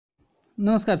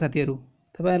नमस्कार साथीहरु,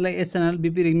 तपाईहरुलाई यस च्यानल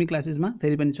बीपी रेग्मी क्लासेसमा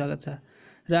फेरि पनि स्वागत छ।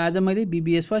 र आज मैले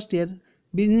BBS first year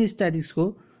business statistics को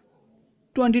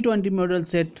 2020 मोडल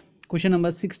सेट क्वेशन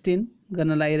नम्बर 16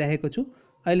 गर्न लागिरहेको छु।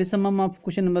 अहिलेसम्म म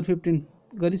क्वेशन नम्बर 15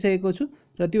 गरिसकेको छु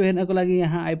र त्यो हेर्नको लागि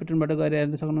यहाँ आई बटनबाट गएर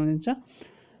हेर्न सक्नुहुन्छ।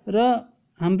 र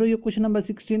हाम्रो यो क्वेशन नम्बर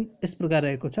 16 यस प्रकार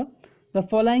रहेको छ। The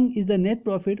following is the net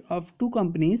profit of two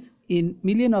companies in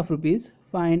million of rupees.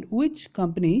 Find which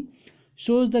company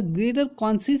shows the greater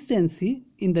consistency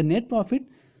in the net profit.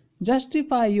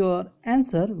 Justify your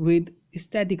answer with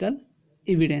statistical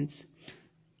evidence.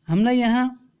 हामीलाई यहाँ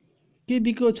के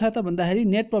दिएको छ त भन्दाखेरि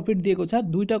नेट प्रॉफिट दिएको छ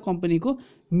दुईटा कम्पनीको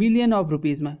मिलियन अफ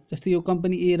रुपीजमा। जस्तै यो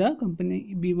कम्पनी ए र कम्पनी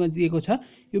बी मा दिएको छ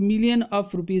यो मिलियन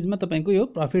अफ रुपीजमा तपाईको यो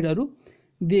प्रॉफिटहरु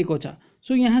दिएको छ।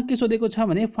 सो यहाँ के सोधेको छ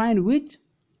भने find which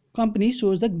company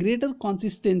shows the greater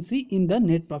consistency in the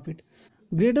net profit.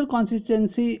 Greater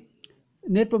consistency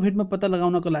net profit में पता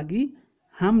लगाउनको लागि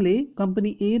हामीले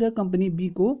कंपनी ए र कंपनी बी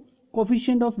को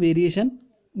कोएफिशिएंट अफ वेरिएशन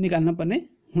निकाल्न पर्ने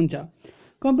हुन्छ।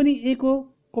 कंपनी ए को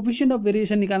कोएफिशिएंट अफ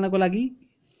वेरिएशन निकाल्नको लागि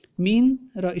मीन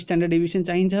र स्ट्यान्डर्ड डेभिएसन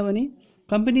चाहिन्छ भने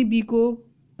कंपनी बी को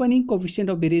पनि कोएफिशिएंट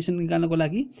अफ वेरिएशन निकाल्नको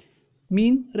लागि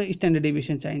मीन र स्ट्यान्डर्ड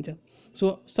डेभिएसन चाहिन्छ।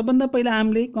 सो सबभन्दा पहिला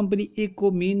हामीले कंपनी ए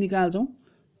को मीन निकाल्छौं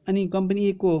अनि कंपनी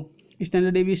ए को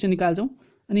स्ट्यान्डर्ड डेभिएसन निकाल्छौं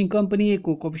अनि कंपनी ए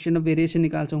को कोएफिशिएंट अफ वेरिएशन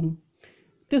निकाल्छौं।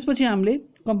 त्यसपछि हामीले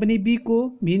कंपनी बी को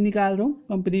मीन निकाल्छौं,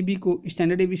 कंपनी बी को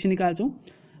स्ट्यान्डर्ड डेभिएसन निकाल्छौं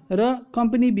र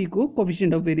कंपनी बी को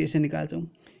कोएफिशिएंट अफ वेरिएशन निकाल्छौं।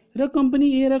 र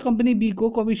कंपनी ए र कंपनी बी को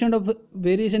कोएफिशिएंट अफ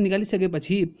वेरिएशन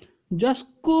निकालिसकेपछि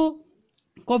जसको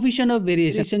कोएफिशिएंट अफ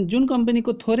वेरिएशन जुन कंपनी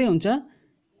को थोरै हुन्छ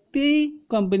त्यही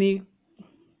कंपनी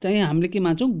चाहिँ हामीले के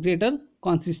मान्छौं ग्रेटर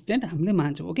कन्सिस्टेन्ट हामीले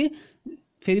मान्छौं। ओके,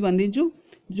 फेरि भनिदिन्छु,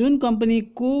 जुन कंपनी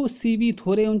को सीबी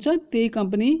थोरै हुन्छ त्यही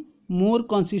कंपनी मोर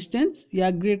कन्सिस्टेन्स या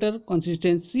ग्रेटर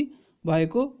कन्सिस्टेन्सी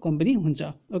भएको कंपनी हुन्छ।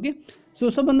 ओके, सो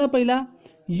सबभन्दा पहिला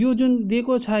यो जुन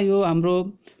दिएको छ यो हाम्रो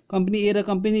कंपनी ए र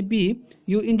कंपनी बी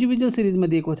यो इन्डिभिजुअल सिरिजमा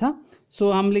दिएको छ। सो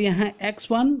हामीले यहाँ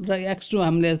x1 र x2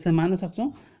 हामीले यसलाई मान्न सक्छौं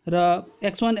र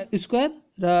x1 स्क्वायर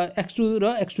र x2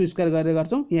 र x2 स्क्वायर गरेर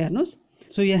गर्छौं। यहाँ हेर्नुस्,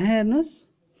 सो यहाँ हेर्नुस्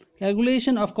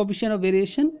calculation of coefficient of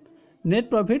variation net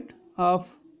profit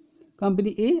of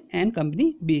company A and company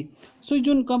be. So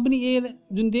जुन कंपनी ए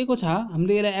जुन दिएको छ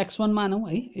हामीले यसलाई x1 मानौं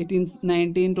है, 18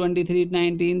 19 23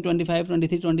 19 25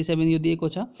 23 27 यो दिएको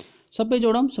छ। सबै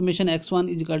जोडौं समेसन x1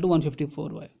 154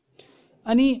 भयो।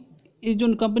 अनि यो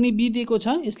जुन कंपनी बी दिएको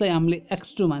छ यसलाई हामीले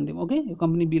x2 मान्दियौ। ओके, यो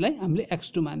कंपनी बी लाई हामीले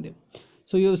x2 मान्दियौ।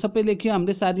 सो यो सबै लेख्यो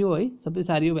हामीले सारियो है, सबै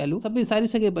सारियो भ्यालु सबै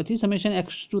सारिसकेपछि समेसन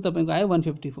x2 तपाईको आयो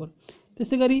 154।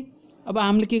 त्यस्तै गरी अब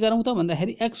हामीले के गरौं त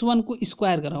भन्दाखेरि x1 को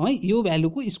स्क्वायर गरौं है, यो भ्यालु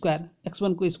को स्क्वायर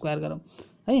x1 को स्क्वायर गरौं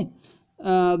है।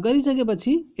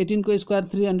 गरिसकेपछि 18 को स्क्वायर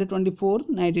 324,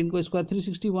 19 को स्क्वायर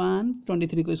 361,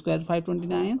 23 को स्क्वायर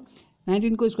 529,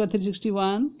 19 को स्क्वायर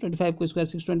 361, 25 को स्क्वायर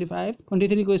 625,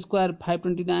 23 को स्क्वायर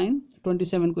 529,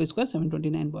 27 को स्क्वायर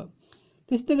 729 भयो।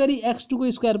 त्यस्तै गरी x2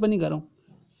 को स्क्वायर पनि गरौं,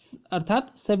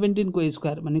 अर्थात 17 को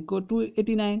स्क्वायर भनेको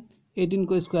 289, 18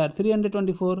 को स्क्वायर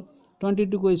 324,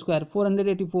 22 को स्क्वायर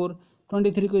 484,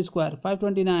 23 को स्क्वायर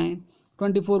 529,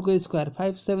 24 को स्क्वायर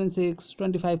 576,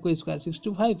 25 को स्क्वायर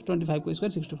 625, 25 को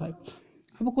स्क्वायर 625।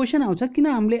 अब क्वेशन आउँछ किन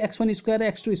हामीले x1 स्क्वायर र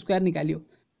x2 स्क्वायर निकाल्यो?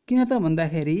 किन त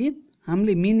भन्दाखेरि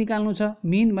हामीले मीन निकाल्नु छ।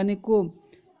 मीन भनेको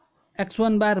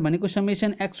x1 बार भनेको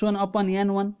समेसन x1 अपन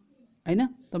n1 हैन।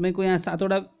 तपाईको यहाँ 7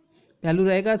 वटा भ्यालु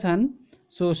रहेका छन्।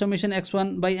 So summation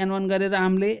x1 by n1 गरेर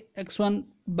हामीले x1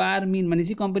 बार मीन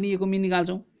भनेपछि कंपनी ए को मीन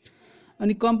निकाल्छौं।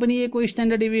 अनि कंपनी ए को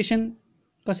स्ट्यान्डर्ड डेभिएसन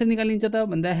कसरी निकालिन्छ त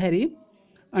भन्दाखेरि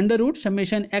अंडर रूट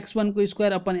समेसन x1 को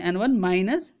square upon n1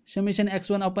 minus summation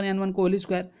x1 upon n1 को होल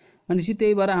स्क्वायर भनेपछि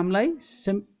त्यही भएर हामीलाई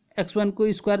x1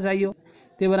 को स्क्वायर चाहियो,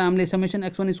 त्यही भएर हामीले समेसन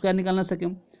x1 स्क्वायर निकाल्न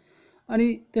सक्यौं।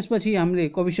 अनि त्यसपछि हामीले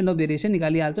coefficient of variation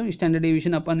निकालिहाल्छौं standard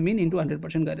deviation upon mean into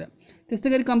 100% गरेर। त्यस्तै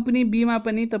गरी कंपनी बी मा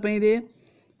पनि तपाईले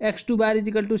x2 bar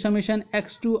equal to summation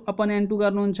x2 upon n2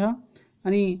 गर्नुहुन्छ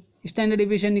अनि स्ट्यान्डर्ड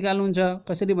डेभिएसन निकाल्नुहुन्छ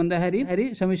कसरी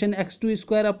भन्दाखेरि summation x2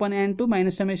 square upon n2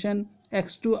 minus summation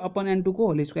x2 upon n2 को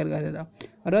होल स्क्वायर गरेर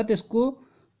र त्यसको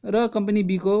र कंपनी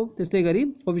बी को त्यस्तै गरी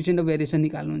coefficient of variation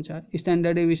निकाल्नुहुन्छ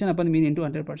standard deviation upon mean into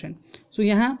 100%। So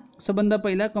यहाँ सबभन्दा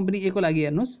पहिला कंपनी ए को लागि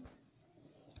हेर्नुस्,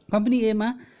 कंपनी ए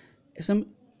मा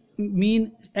मीन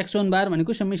x1 बार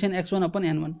भनेको summation x1 upon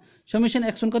n1। Summation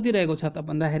x1 कति रहेको छ त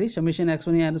भन्दाखेरि समेसन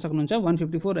x1 यहाँ हेर्न सक्नुहुन्छ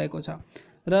 154 रहेको छ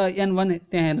र n1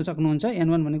 त्यहाँ हेर्न सक्नुहुन्छ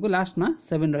n1 भनेको लास्टमा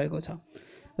 7 रहेको छ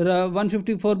र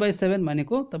 154/7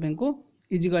 भनेको तपाईको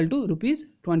इक्वल टु रुपीस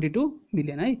 22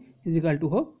 मिलियन है, इक्वल टु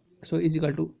हो। सो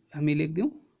इक्वल टु हामी लेख्दियौ।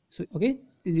 सो ओके,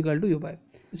 इक्वल टु यो भयो।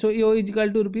 सो यो इक्वल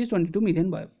टु रुपीस 22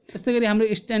 मिलियन भयो। त्यस्तै गरी हाम्रो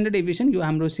स्ट्यान्डर्ड डेभिएसन यो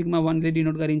हाम्रो सिग्मा 1 ले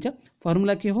डिनोट गरिन्छ।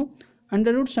 फर्मुला के हो?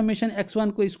 अंडर रूट समेसन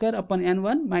x1 को square upon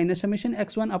n1 minus summation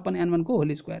x1 upon n1 को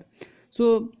whole square.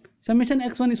 So summation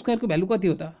x1 square को भ्यालु कति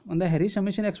हो त भन्दाखेरि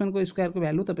समेसन x1 को स्क्वायर को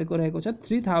भ्यालु तपाईको रहेको छ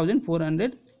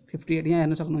 3458। यहाँ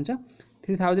हेर्न सक्नुहुन्छ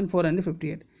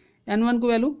 3458। n1 को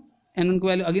भ्यालु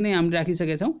अघि नै हामीले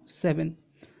राखिसकेका छौं 7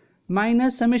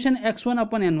 minus summation x1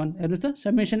 upon n1। हेर्नुस् त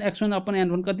समेसन x1 अपन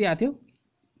n1 कति आथ्यो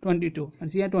 22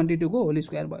 अनि यहाँ 22 को होल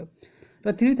स्क्वायर भयो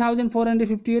र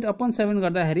 3458 अपन 7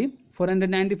 गर्दाखेरि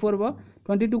 494 भयो।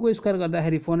 22 को स्क्वायर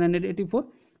गर्दाखेरि 484।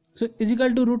 सो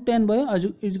इजिकल टु √10 भयो।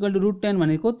 इजिकल टु √10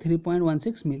 भनेको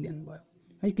 3.16 मिलियन भयो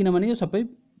है, किनभने यो सबै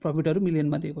प्रफिटहरु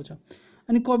मिलियनमा दिएको छ।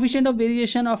 अनि कोएफिसिएन्ट अफ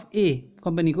भेरिएसन अफ ए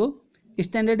कम्पनीको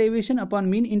standard deviation upon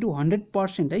mean into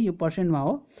 100% है, यो पर्सेन्टमा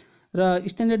हो र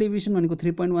स्ट्यान्डर्ड डेभिएसन भनेको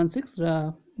 3.16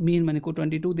 र मिन भनेको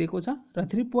 22 दिएको छ र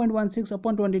 3.16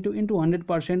 अपन 22 इन्टु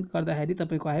 100% गर्दाखेरि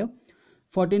तपाईको आयो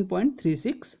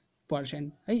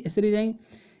 14.36% है। यसरी चाहिँ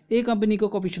ए कम्पनीको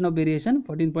कोएफिसिएन्ट अफ भेरिएसन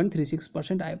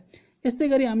 14.36% आयो। यस्तै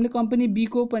गरी हामीले कम्पनी बी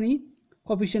को पनि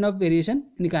कोएफिसिएन्ट अफ भेरिएसन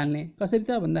निकाल्ने कसरी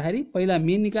त भन्दाखेरि पहिला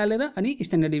मिन निकालेर अनि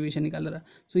स्ट्यान्डर्ड डेभिएसन निकालेर।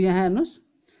 सो यहाँ हेर्नुस्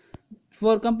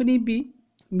for company be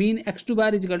mean x2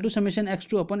 bar equal to summation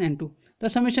x2 upon n2 र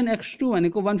समेसन x2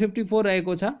 भनेको 154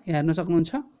 रहेको छ, यहाँ हेर्न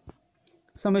सक्नुहुन्छ।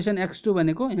 समेसन x2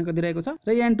 भनेको यहाँ कति रहेको छ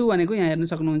र n2 भनेको यहाँ हेर्न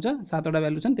सक्नुहुन्छ 7 वटा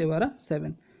भ्यालु छन्, त्यही भएर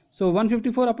 7। सो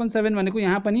 154 अपन 7 भनेको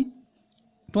यहाँ पनि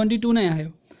 22 नै आयो।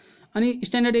 अनि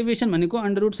स्ट्यान्डर्ड डेभिएसन भनेको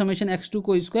अंडर रूट समेसन x2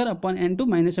 को square upon n2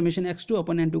 minus summation x2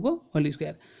 upon n2 को होल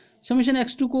स्क्वायर। समेसन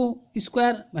x2 को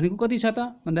स्क्वायर भनेको कति छ त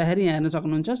भन्दाखेरि यहाँ हेर्न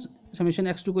सक्नुहुन्छ समेसन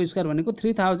x2 को स्क्वायर भनेको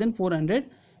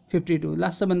 3452।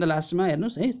 लास्ट सबभन्दा लास्टमा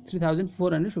हेर्नुस् है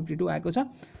 3452 आएको छ।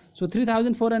 सो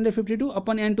 3452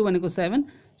 अपन n2 भनेको 7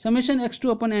 समेसन x2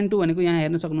 अपन n2 भनेको यहाँ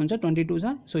हेर्न सक्नुहुन्छ 22 छ।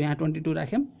 सो यहाँ 22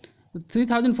 राख्यौं।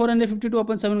 3452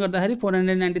 अपन 7 गर्दाखेरि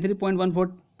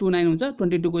 493.1429 हुन्छ।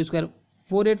 22 को स्क्वायर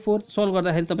 484 सल्भ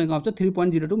गर्दाखेरि तपाईको आउँछ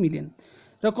 3.02 मिलियन।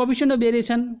 र coefficient of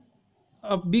variation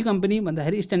of be company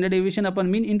भन्दाखेरि standard deviation upon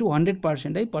mean into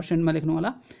 100% है, पर्सेन्टमा लेख्नु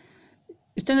होला।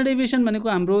 स्ट्यान्डर्ड डेभिएसन भनेको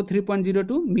हाम्रो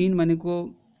 3.02 मिन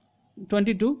भनेको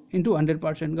 22 इन्टु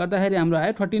 100% गर्दाखेरि हाम्रो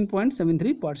आयो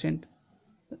 13.73%।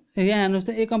 यहाँ हेर्नुस् त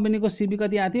ए कम्पनीको सीबी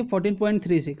कति आथ्यो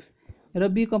 14.36 र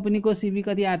बी कम्पनीको सीबी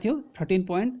कति आथ्यो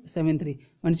 13.73।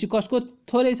 भनेपछि कसको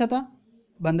थोरै छ त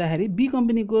भन्दाखेरि बी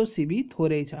कम्पनीको सीबी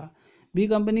थोरै छ। बी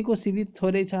कम्पनीको सीबी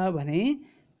थोरै छ भने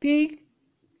त्यही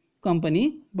कम्पनी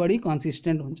बढी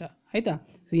कन्सिस्टेन्ट हुन्छ है त।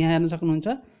 सो यहाँ हेर्न सक्नुहुन्छ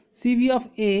CB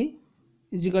of A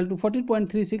equal to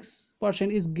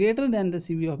 14.36% is greater than the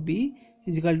CB of be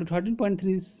equal to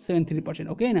 13.373%।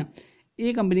 Okay हैन,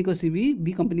 ए कम्पनीको सीबी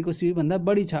बी कम्पनीको सीबी भन्दा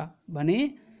बढी छ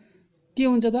भने के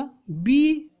हुन्छ त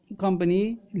बी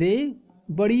कम्पनीले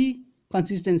बढी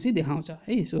कन्सिस्टेन्सी देखाउँछ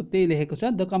है। सो त्यही लेखेको छ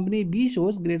the company be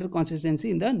shows greater consistency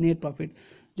in the net profit.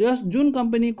 जुन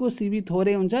कम्पनीको सीबी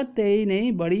थोरै हुन्छ त्यही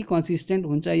नै बढी कन्सिस्टेन्ट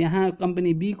हुन्छ। यहाँ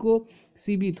कम्पनी बी को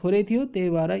सीबी थोरै थियो, त्यही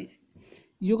भएर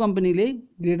यो कम्पनीले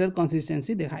ग्रेटर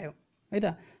कन्सिस्टेन्सी देखायो है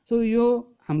त। सो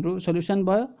यो हाम्रो सल्युसन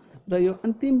भयो र यो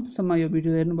अन्तिमसम्म यो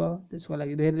भिडियो हेर्नुभयो त्यसको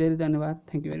लागि धेरै धेरै धन्यवाद।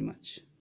 Thank you very much.